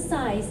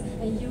emphasize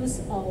and use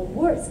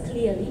words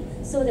clearly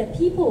so that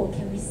people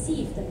can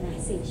receive the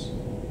message.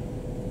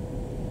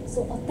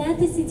 So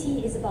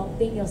authenticity is about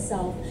being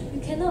yourself. You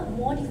cannot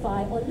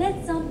modify or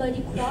let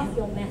somebody craft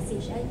your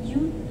message and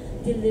you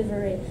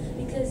deliver it.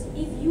 Because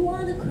if you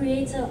are the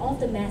creator of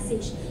the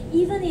message,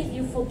 even if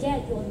you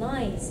forget your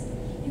lines,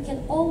 you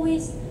can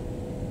always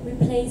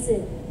replace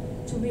it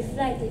to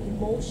reflect the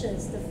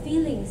emotions, the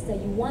feelings that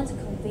you want to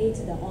convey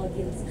to the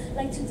audience.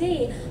 Like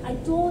today, I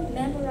don't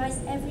memorize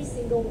every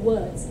single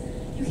word.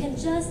 You can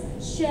just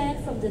share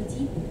from the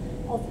deep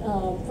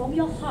from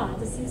your heart.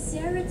 The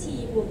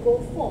sincerity will go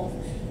forth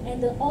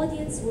and the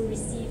audience will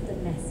receive the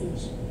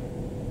message.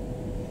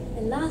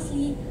 And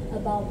lastly,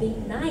 about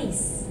being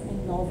nice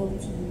and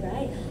novelty,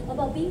 right?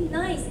 About being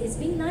nice is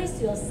being nice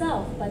to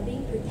yourself by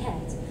being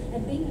prepared,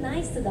 and being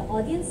nice to the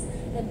audience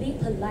and being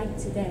polite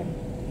to them.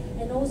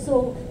 And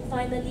also,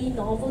 finally,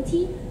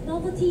 novelty.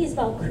 Novelty is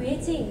about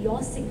creating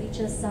your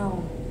signature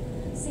sound.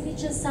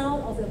 Signature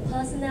sound of your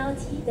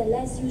personality that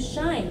lets you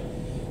shine.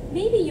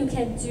 Maybe you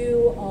can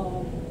do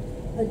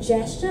a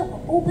gesture, an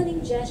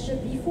opening gesture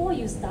before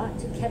you start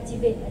to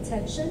captivate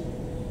attention.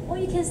 Or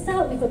you can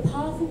start with a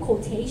powerful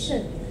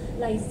quotation,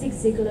 like Zig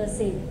Ziglar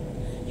said,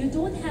 "You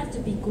don't have to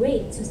be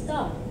great to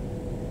start,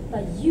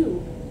 but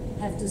you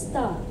have to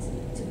start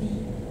to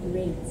be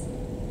great."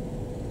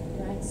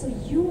 Right? So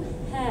you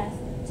have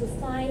to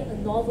find a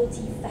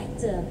novelty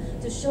factor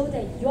to show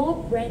that your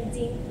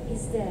branding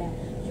is there.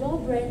 Your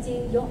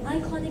branding, your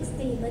iconic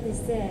statement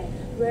is there.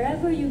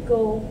 Wherever you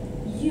go,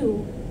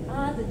 you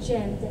are the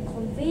gem that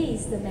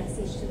conveys the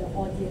message to the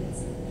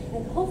audience.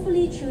 And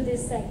hopefully through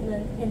this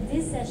segment and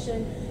this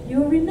session, you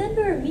will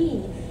remember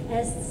me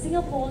as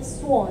Singapore's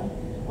swan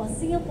or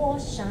Singapore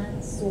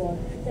Shan Swan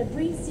that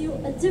brings you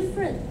a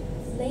different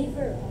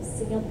flavor of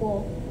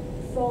Singapore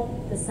from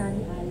the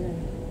sunny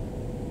island.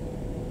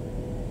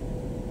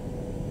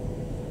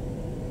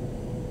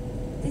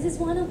 This is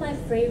one of my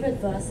favorite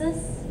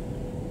verses.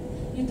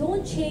 You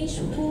don't change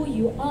who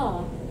you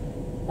are,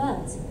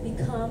 but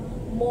become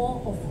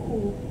more of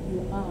who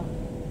you are.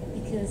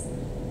 Because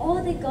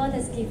all that God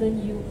has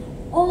given you,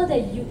 all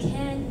that you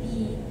can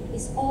be,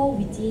 is all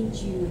within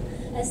you.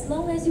 As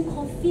long as you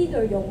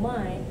configure your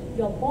mind,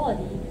 your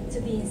body,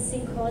 to be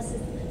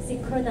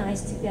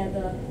synchronized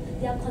together,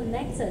 they are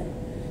connected.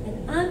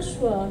 And I'm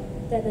sure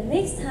that the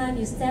next time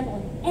you step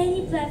on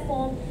any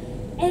platform,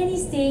 any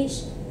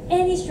stage,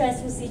 any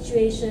stressful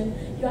situation,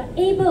 you are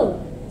able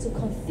to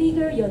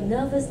configure your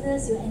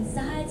nervousness, your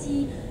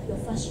anxiety, your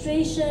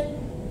frustration,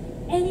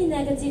 any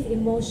negative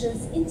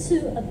emotions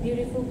into a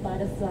beautiful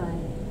butterfly.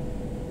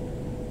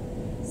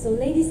 So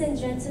ladies and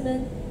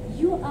gentlemen,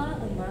 you are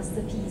a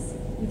masterpiece.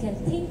 You can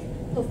think,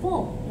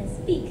 perform, and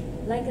speak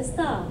like a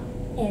star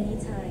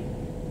anytime.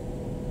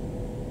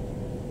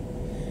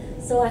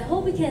 So I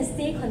hope we can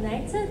stay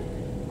connected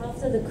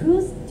after the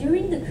cruise.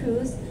 During the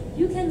cruise,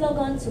 you can log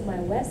on to my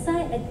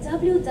website at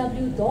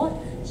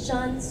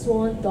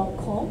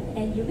www.shanswan.com,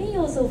 and you may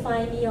also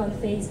find me on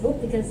Facebook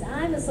because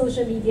I'm a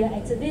social media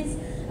activist.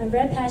 I'm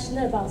very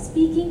passionate about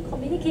speaking,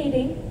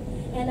 communicating,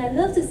 and I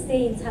love to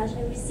stay in touch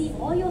and receive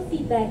all your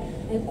feedback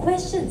and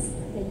questions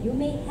that you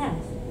may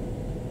have.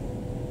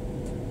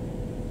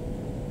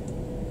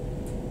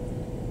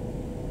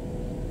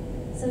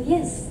 So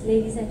yes,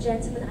 ladies and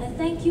gentlemen, I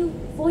thank you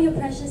for your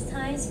precious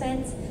time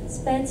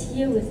spent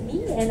here with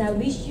me, and I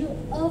wish you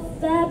a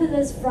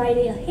fabulous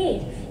Friday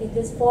ahead in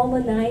this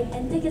formal night,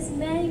 and take as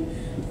many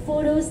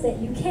photos that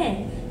you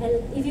can.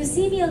 And if you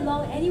see me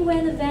along anywhere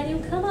in the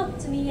venue, come up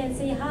to me and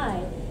say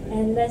hi,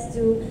 and let's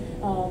do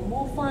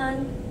more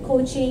fun,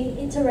 coaching,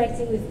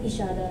 interacting with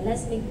each other.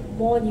 Let's make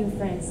more new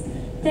friends.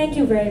 Thank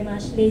you very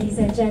much, ladies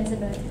and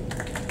gentlemen.